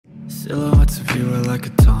Silhouettes of you are like a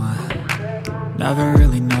taunt. Never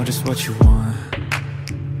really know just what you want.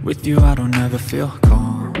 With you I don't ever feel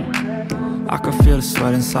calm. I can feel the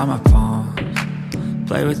sweat inside my palms.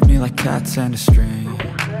 Play with me like cats and a string.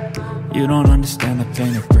 You don't understand the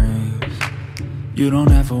pain it brings. You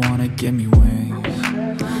don't ever wanna give me wings.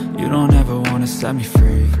 You don't ever wanna set me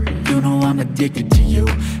free. You know I'm addicted to you,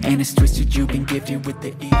 and it's twisted you've been gifted with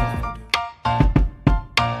the evil.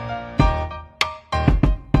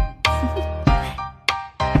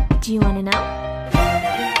 Do you wanna know?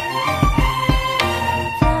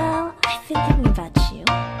 Well, I've been thinking about you,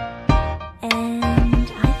 and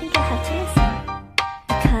I think you'll have to listen.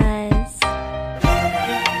 Because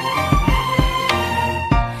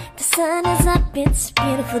the sun is up, it's a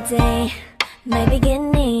beautiful day. My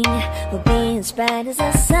beginning will be as bright as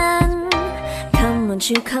the sun. Come, won't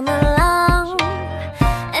you come along?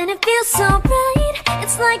 And it feels so bright,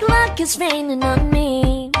 it's like luck is raining on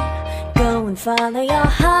me. Go and follow your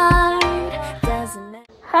heart, doesn't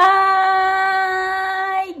matter.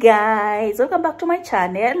 Hi guys, welcome back to my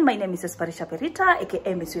channel. My name is Esparisha Perita,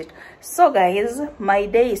 aka Miss Sweet. So guys, my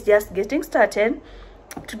day is just getting started.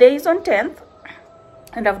 Today is on 10th,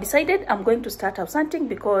 and I've decided I'm going to start house hunting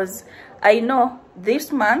because I know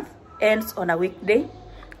this month ends on a weekday,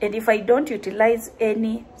 and if I don't utilize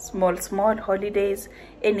any small holidays,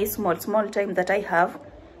 any small time that I have,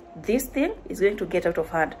 this thing is going to get out of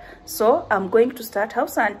hand. So I'm going to start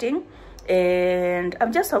house hunting, and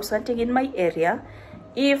I'm just house hunting in my area.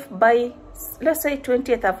 If by, let's say,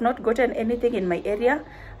 20th I've not gotten anything in my area,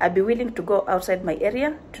 I'd be willing to go outside my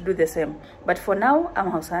area to do the same. But for now,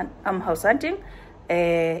 I'm house hunting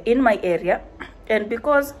in my area. And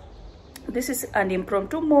because this is an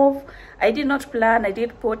impromptu move, I did not plan, I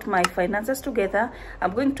did put my finances together.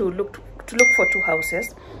 I'm going to look for two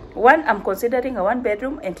houses. One, I'm considering a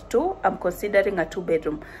 1-bedroom, and two, I'm considering a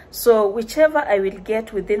 2-bedroom. So whichever I will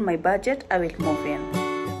get within my budget, I will move in.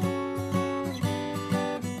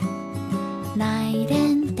 Night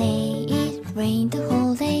and day, it rained the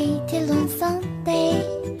whole day till on Sunday.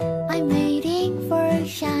 I'm waiting for a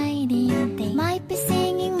shining day. Might be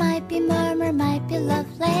singing, might be murmur, might be love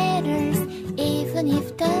letters. Even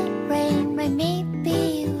if the rain might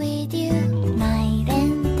be with you. Night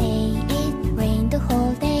and day, it rained the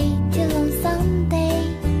whole day till on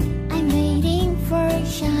Sunday. I'm waiting for a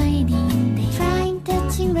shining day. Trying,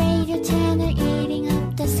 touching radio channel, eating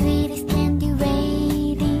up the sweetest candy,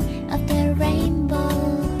 waiting of the rainbow.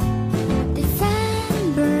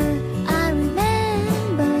 December, I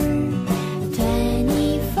remember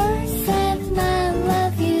 24/7, I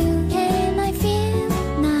love you. Can I feel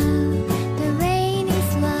now the rain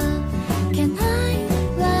is love? Can I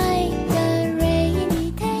like the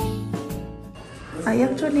rainy day? I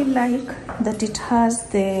actually like that it has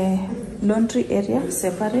the laundry area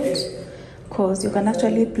separate, because you can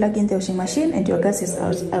actually plug in the washing machine and your gas is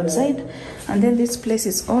outside, and then this place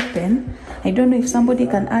is open. I don't know if somebody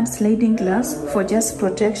can add sliding glass for just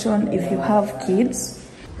protection if you have kids.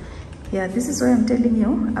 Yeah, this is why I'm telling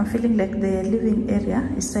you, I'm feeling like the living area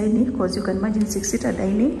is tiny, because you can imagine 6-seater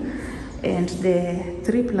dining and the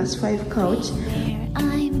 3+5 couch.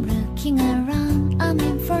 I'm looking around, I'm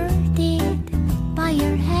inverted by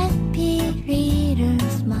your happy reader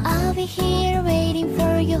smile. I'll be here waiting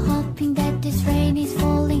for you, hoping that this rain is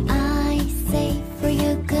falling. I say for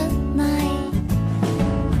you good night.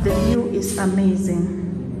 The view is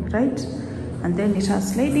amazing, right? And then it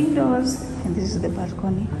has sliding doors, and this is the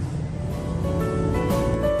balcony.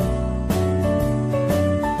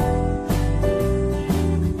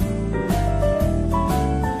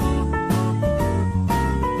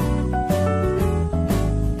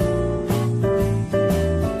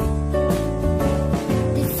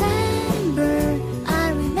 December,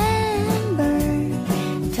 I remember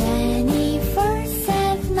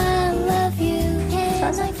 24/7, I love you.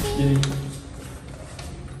 Can I feel?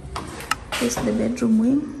 This is the bedroom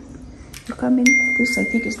wing. You come in, this I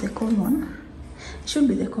think is the common. It should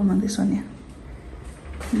be the common, this one, yeah.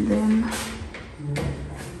 And then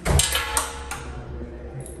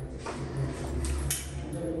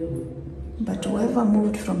but whoever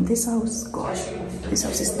moved from this house, gosh, this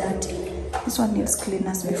house is dirty. This one needs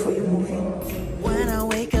cleaners before you move in. When I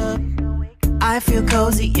wake up, I feel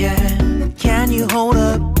cozy, yeah. Can you hold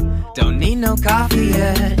up? Don't need no coffee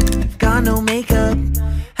yet. Got no makeup.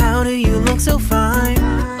 How do you look so fine?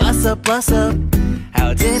 Bust up, bust up.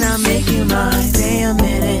 How did I make you mine? Stay a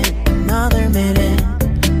minute, another minute.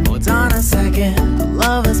 Hold on a second, I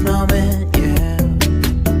love this moment, yeah.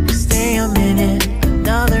 Stay a minute,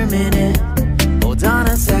 another minute. Hold on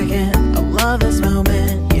a second, I love this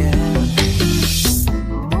moment, yeah.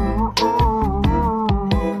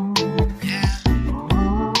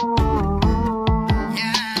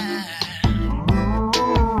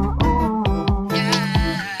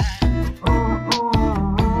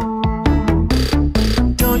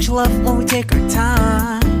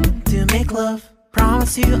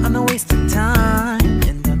 promise you I'm not wasting time.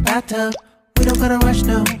 In the bathtub, we don't gotta rush,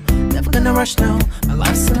 no. Never gonna rush, no. My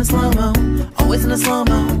life's in a slow-mo, always in a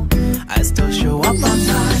slow-mo. I still show up on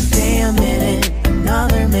time. Stay a minute,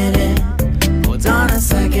 another minute. Hold on a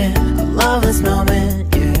second, I love this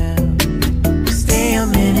moment, yeah. Stay a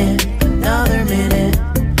minute, another minute.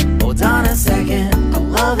 Hold on a second, I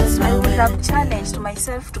love this moment. I've challenged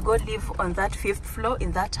myself to go live on that 5th floor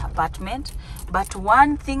in that apartment. But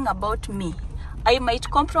one thing about me, I might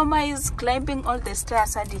compromise climbing all the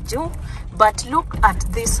stairs I did do, but look at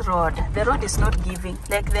this road. The road is not giving.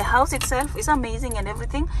 Like the house itself is amazing and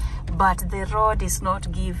everything, but the road is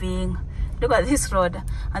not giving. Look at this road.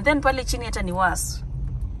 And then pale chini hata ni worse.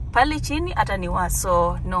 Pale chini hata ni worse.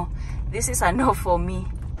 So no, this is a no for me.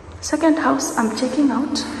 Second house I'm checking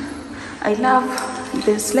out. I love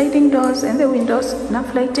the sliding doors and the windows,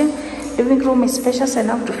 enough lighting. Living room is spacious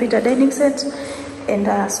enough to fit a dining set and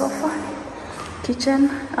a sofa. Kitchen,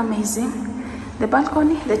 amazing. The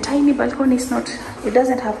balcony, the tiny balcony is not, it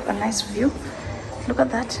doesn't have a nice view. Look at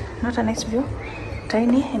that, not a nice view.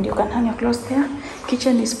 Tiny, and you can hang your clothes there.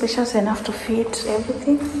 Kitchen is spacious enough to fit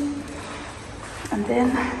everything. And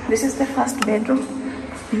then this is the first bedroom.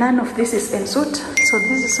 None of this is ensuite, so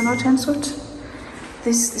this is not ensuite.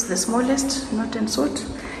 This is the smallest, not ensuite,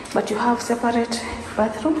 but you have separate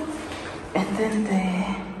bathroom, and then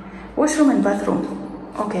the washroom and bathroom.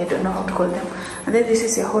 Okay, I don't know how to call them. And then this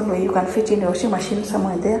is a hallway. You can fit in your washing machine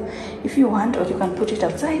somewhere there if you want, or you can put it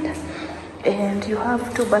outside. And you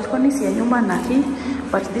have 2 balconies, Yanyuma Naki,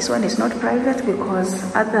 but this one is not private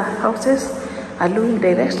because other houses are looking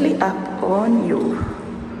directly up on you.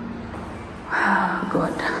 Oh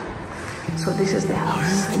God. So this is the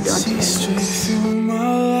house. I don't hear.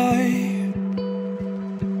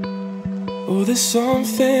 Oh, there's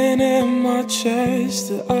something in my chest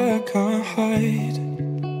that I can't hide.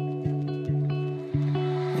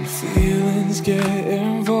 When feelings get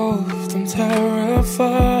involved, I'm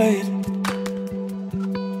terrified.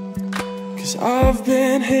 'Cause I've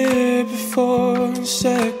been here before and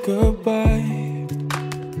said goodbye.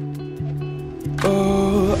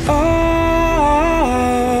 Oh,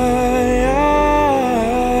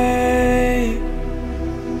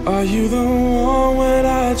 are you the one when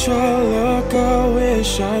I try to look, I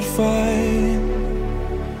wish I'd find?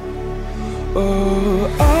 Oh,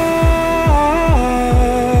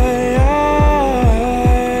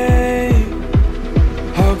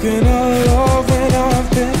 how can I love when I've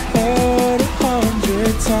been hurt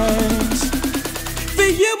 100 times? For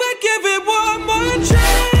you I give it one more try.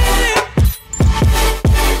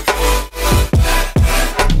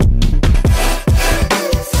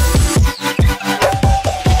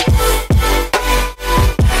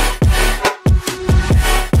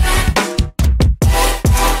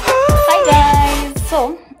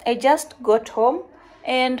 I just got home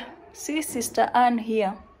and see Sister Anne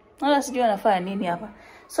here.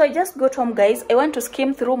 So I just got home, guys. I want to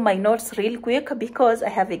skim through my notes real quick because I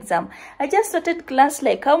have exam. I just started class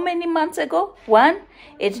like how many months ago? 1.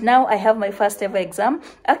 And now I have my first ever exam.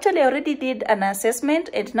 Actually, I already did an assessment,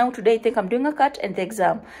 and now today I think I'm doing a cut and the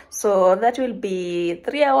exam. So that will be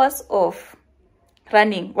 3 hours of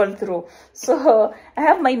running all through. So I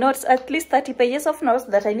have my notes, at least 30 pages of notes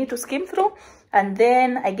that I need to skim through, and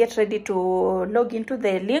then I get ready to log into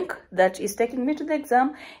the link that is taking me to the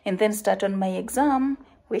exam and then start on my exam.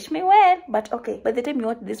 Wish me well, but okay, by the time you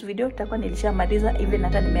watch this video takuwa nilishamaliza, even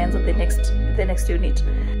hata nimeanza the next unit.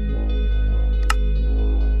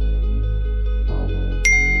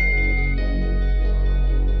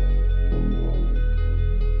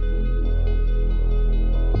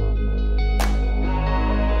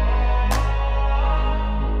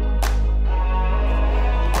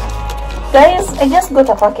 Guys, I just got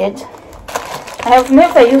a package. I have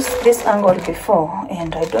never used this angle before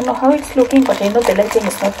and I don't know how it's looking, but I know the lighting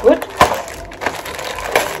is not good.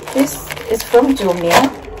 This is from Jumia.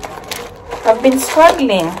 I've been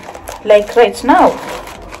struggling, like right now,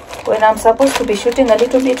 when I'm supposed to be shooting a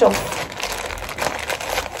little bit of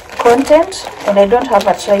content and I don't have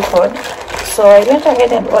a tripod. So I went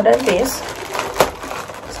ahead and ordered this.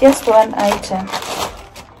 It's just one item.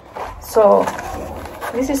 So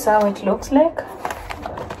this is how it looks like.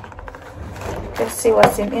 Let's see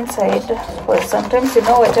what's inside. Well, sometimes, you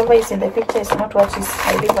know, whatever is in the picture is not what is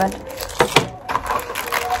delivered.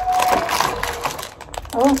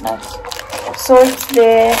 Oh, nice. So it's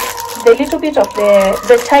the little bit of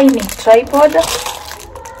the tiny tripod.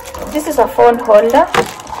 This is a phone holder,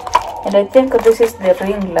 and I think this is the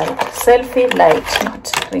ring light, selfie light,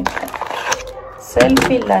 not ring light,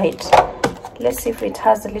 selfie light. Let's see if it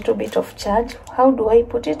has a little bit of charge. How do I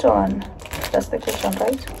put it on? That's the question,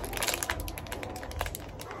 right?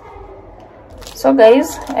 So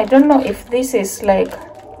guys, I don't know if this is like,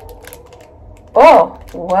 oh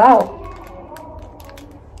wow.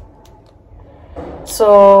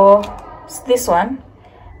 So this one,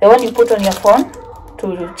 the one you put on your phone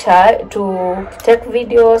to take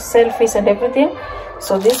videos, selfies and everything.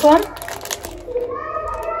 So this one,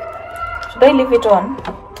 should I leave it on?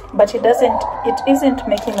 But it isn't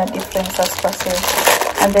making a difference as per se.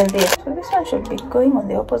 And then this, so this one should be going on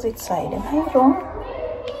the opposite side. Am I wrong?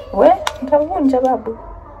 Where? It's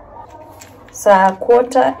a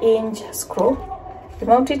 1/4 inch screw. You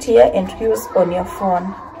mount it here and use on your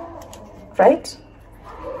phone, right?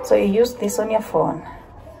 So you use this on your phone.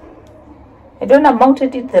 I don't have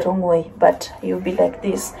mounted it the wrong way, but you'll be like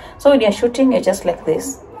this. So when you're shooting, you're just like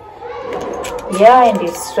this. Yeah, and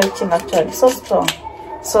it's stretching actually, so strong.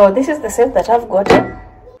 So this is the set that I've gotten.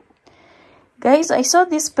 Guys, I saw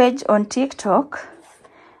this page on TikTok.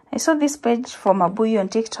 I saw this page from Abuyi on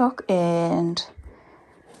TikTok, and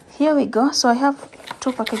here we go. So I have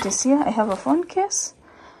 2 packages here. I have a phone case.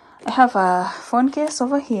 I have a phone case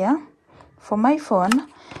over here for my phone.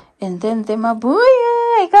 And then the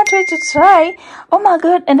Mabuya, I can't wait to try. Oh my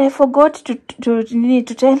god, and I forgot to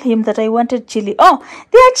tell him that I wanted chili. Oh,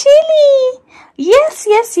 they are chili. Yes.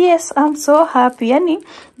 I'm so happy. Yani,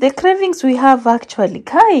 the cravings we have actually.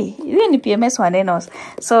 Kai, even PMS wanenos.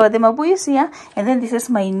 So the Mabuya is here, and then this is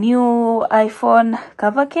my new iPhone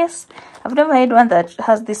cover case. I've never had one that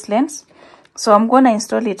has this lens. So I'm gonna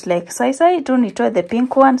install it like so. I don't need the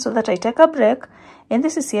pink one so that I take a break. And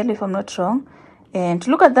this is yellow if I'm not wrong. And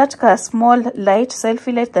look at that small light,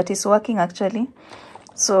 selfie light that is working actually.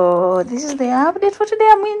 So this is the update for today.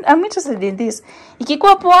 I'm interested in this.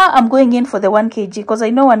 Ikikuwa poa, I'm going in for the 1 kg because I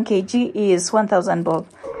know 1 kg is 1,000 bob.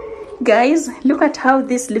 Guys, look at how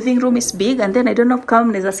this living room is big, and then I don't know if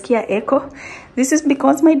come nezaskia echo. This is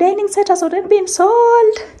because my dining set has already been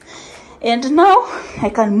sold. And now I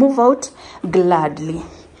can move out gladly.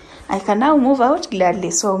 I can now move out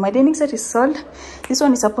gladly. So my dining set is sold. This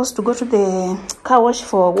one is supposed to go to the car wash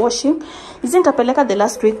for washing. Isn't apeleka the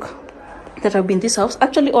last week that I've been in this house.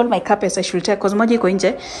 Actually, all my carpets I should take because moja iko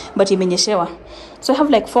nje, but imenyeshewa. So I have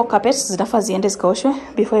like 4 carpets zinafaa ziende zikaoshwe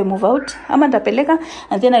before I move out. Ama ndapeleka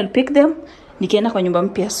and then I'll pick them nikienda kwa nyumba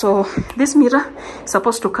mpya. So this mirror is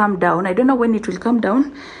supposed to come down. I don't know when it will come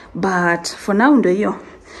down, but for now ndio hiyo.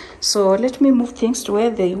 So let me move things to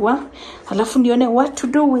where they were. Halafu nione what to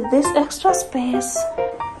do with this extra space.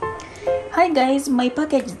 Hi guys, my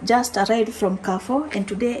package just arrived from Carrefour, and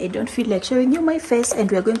today I don't feel like showing you my face, and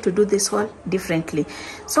we are going to do this haul differently.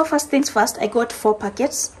 So first things first, I got 4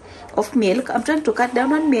 packets of milk. I'm trying to cut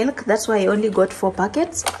down on milk, that's why I only got 4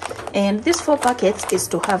 packets. And these 4 packets is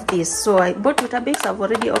to have this. So I bought Weetabix. I've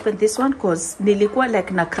already opened this one because nilikuwa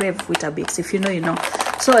like na crave Weetabix. If you know, you know.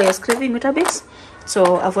 So I was craving Weetabix.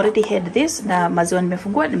 So I've already had this na maziwa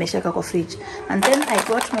nimefungua nimeshaka kwa fridge. And then I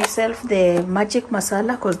got myself the magic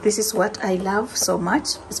masala because this is what I love so much,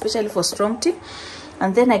 especially for strong tea.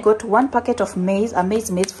 And then I got 1 packet of maize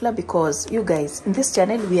flour, because you guys in this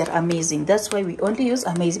channel we are amazing. That's why we only use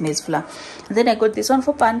maize flour. And then I got this one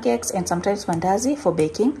for pancakes and sometimes mandazi for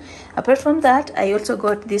baking. Apart from that, I also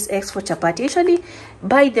got this eggs for chapati. Usually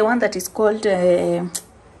buy the one that is called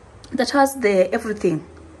that has the everything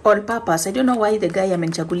all purpose. I don't know why the guy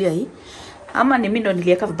amenichagulia hii. Ama ni mimi ndo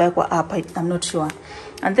niliweka vibaya kwa app, I'm not sure.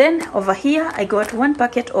 And then over here I got 1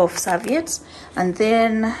 packet of serviettes, and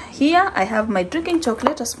then here I have my drinking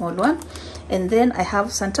chocolate, a small one, and then I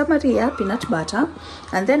have Santa Maria peanut butter,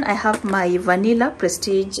 and then I have my vanilla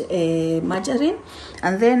prestige margarine,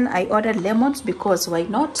 and then I ordered lemons because why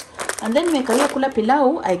not. And then mekaya kula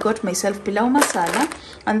pilau, I got myself pilau masala,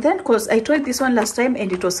 and then because I tried this one last time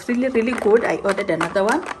and it was really good, I ordered another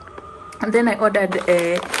one. And then I ordered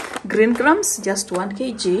green grams, just 1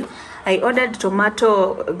 kg. I ordered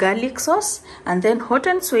tomato garlic sauce, and then hot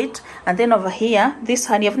and sweet. And then over here, this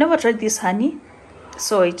honey. I've never tried this honey,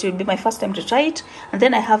 so it will be my first time to try it. And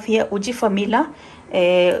then I have here uji famila.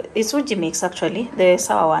 It's uji mix actually, the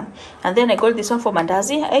sour one. And then I got this one for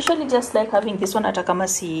mandazi. I actually just like having this one hata kama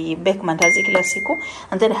si bake mandazi kila siku.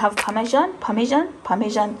 And then I have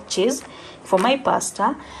parmesan cheese for my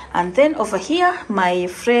pasta. And then over here my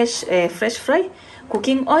fresh fry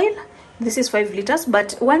cooking oil. This is 5 liters.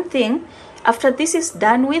 But one thing, after this is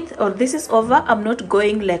done with, or this is over, I'm not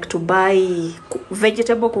going like to buy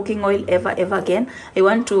vegetable cooking oil ever again. I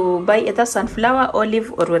want to buy either sunflower,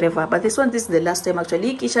 olive, or whatever. But this is the last time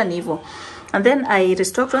actually. Kisha nivo. And then I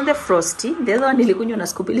restocked on the Frosty. The other one nilikunywa na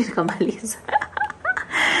skupili nikamaliza.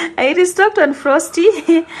 I restocked on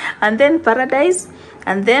Frosty, and then Paradise,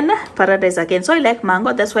 and then Paradise again. So I like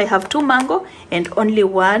mango, that's why I have 2 mango and only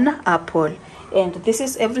 1 apple. And this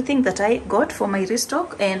is everything that I got for my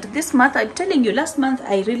restock. And this month, I'm telling you, last month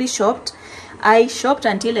I really shopped. I shopped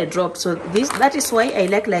until I dropped. So that is why I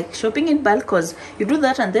like shopping in bulk, because you do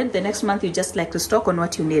that and then the next month you just like to stock on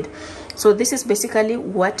what you need. So this is basically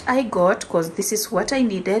what I got, because this is what I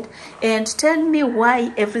needed. And tell me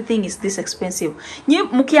why everything is this expensive.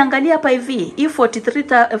 Mkiangalia hapa hivi, hii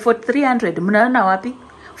 4300 mnaona wapi?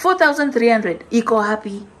 4300 iko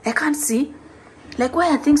happy. I can't see. Like, why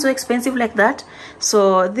are things so expensive like that?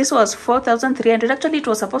 So this was 4,300. Actually, it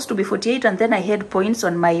was supposed to be 48, and then I had points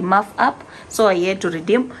on my MAF app, so I had to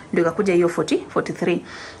redeem. Ndio ikakuja hiyo 43.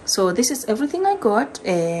 So this is everything I got,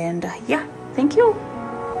 and yeah, thank you.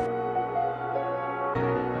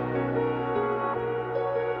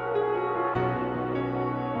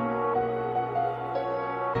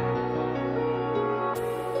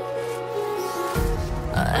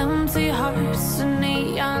 Empty hearts and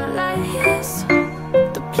neon lights,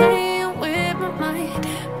 they're playing with my mind.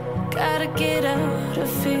 Gotta get out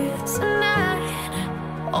of here tonight.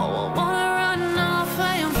 Oh, I wanna run off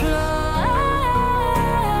and fly.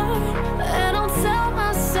 And I'll tell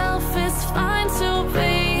myself it's fine to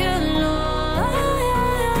be alone,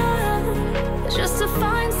 just to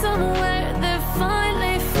find somewhere that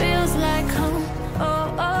finally feels like home.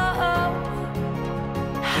 Oh, oh, oh.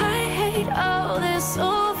 I hate all this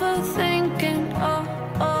overthinking. Oh,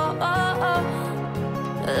 oh, oh, oh.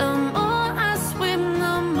 The more I swim,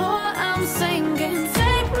 the more I'm sinking.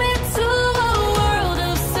 Take me to a world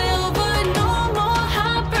of silver. No more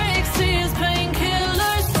heartbreaks, tears,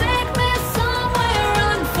 painkillers. Take me somewhere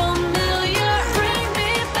unfamiliar. Bring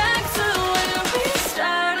me back to where we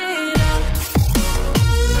started out.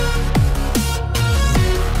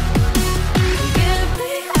 Get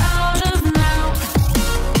me out of now,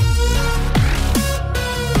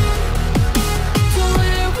 to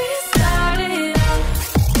where we started out.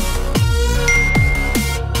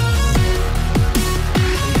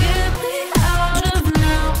 Get me out of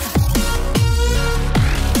now,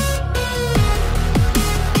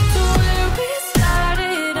 to where we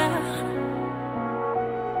started out.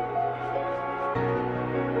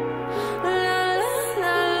 La la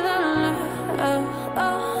la la la, oh,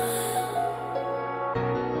 oh.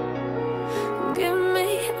 Get me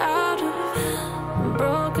out of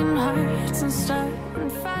broken hearts and stuff.